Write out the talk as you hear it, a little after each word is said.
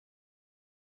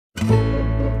The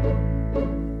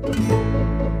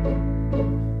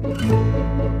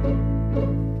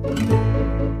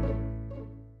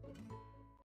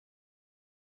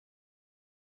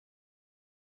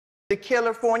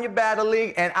California Battle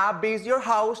League, and I'll be your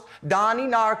host, Donnie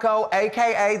Narco,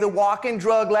 a.k.a. the Walking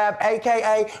Drug Lab,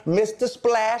 a.k.a. Mr.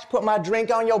 Splash. Put my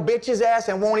drink on your bitch's ass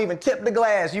and won't even tip the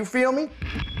glass. You feel me?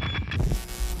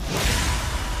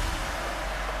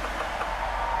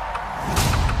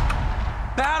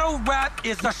 Battle rap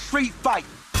is a street fight.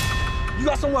 You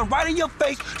got someone right in your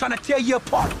face trying to tear you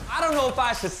apart. I don't know if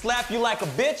I should slap you like a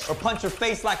bitch or punch your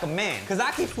face like a man. Cause I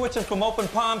keep switching from open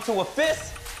palm to a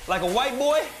fist like a white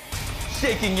boy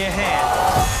shaking your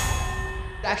hand.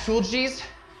 Actual G's,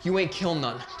 you ain't kill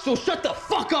none. So shut the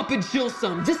fuck up and chill,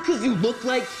 son. Just cause you look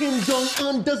like Kim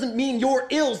Jong-un doesn't mean you're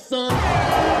ill, son.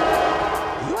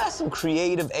 You had some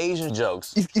creative Asian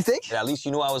jokes. You think? Yeah, at least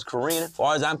you knew I was Korean. As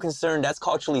far as I'm concerned, that's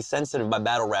culturally sensitive by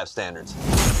battle rap standards.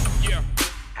 Yeah.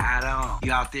 I don't.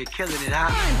 You out there killing it,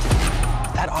 huh?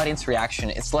 That audience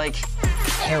reaction, it's like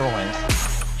heroin.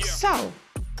 Yeah. So,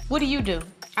 what do you do?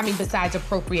 I mean, besides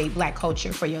appropriate black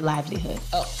culture for your livelihood.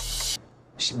 Oh,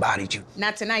 she bodied you.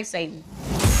 Not tonight, Satan.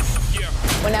 Yeah.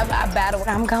 Whenever I battle,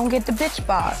 I'm gonna get the bitch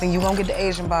boss, and you gonna get the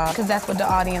Asian boss, because that's what the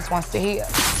audience wants to hear.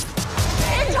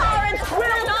 Intolerance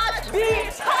will not be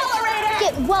tolerated!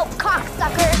 Get woke,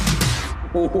 cocksucker!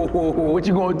 What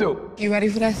you gonna do? You ready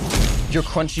for this? You're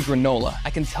crunchy granola. I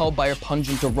can tell by your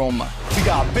pungent aroma. We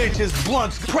got bitches,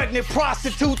 blunts, pregnant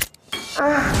prostitutes.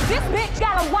 This bitch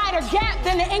got a wider gap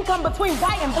than the income between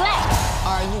white and black.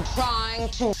 Are you trying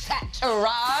to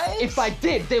satirize? If I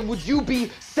did, then would you be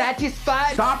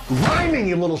satisfied? Stop rhyming,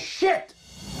 you little shit!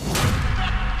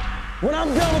 When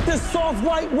I'm done with this soft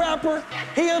white rapper,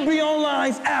 he'll be on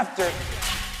lines after,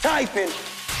 typing,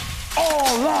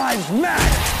 all lives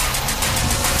matter.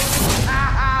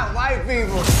 White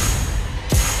people.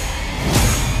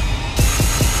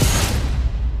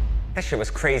 That shit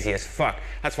was crazy as fuck.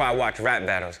 That's why I watch rap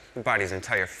battles. Body's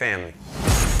entire family.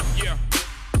 Yeah.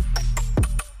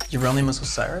 Your real name is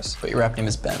Osiris, but your rap name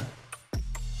is Ben.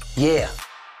 Yeah.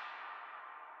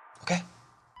 Okay.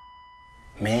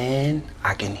 Man,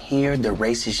 I can hear the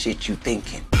racist shit you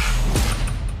thinking.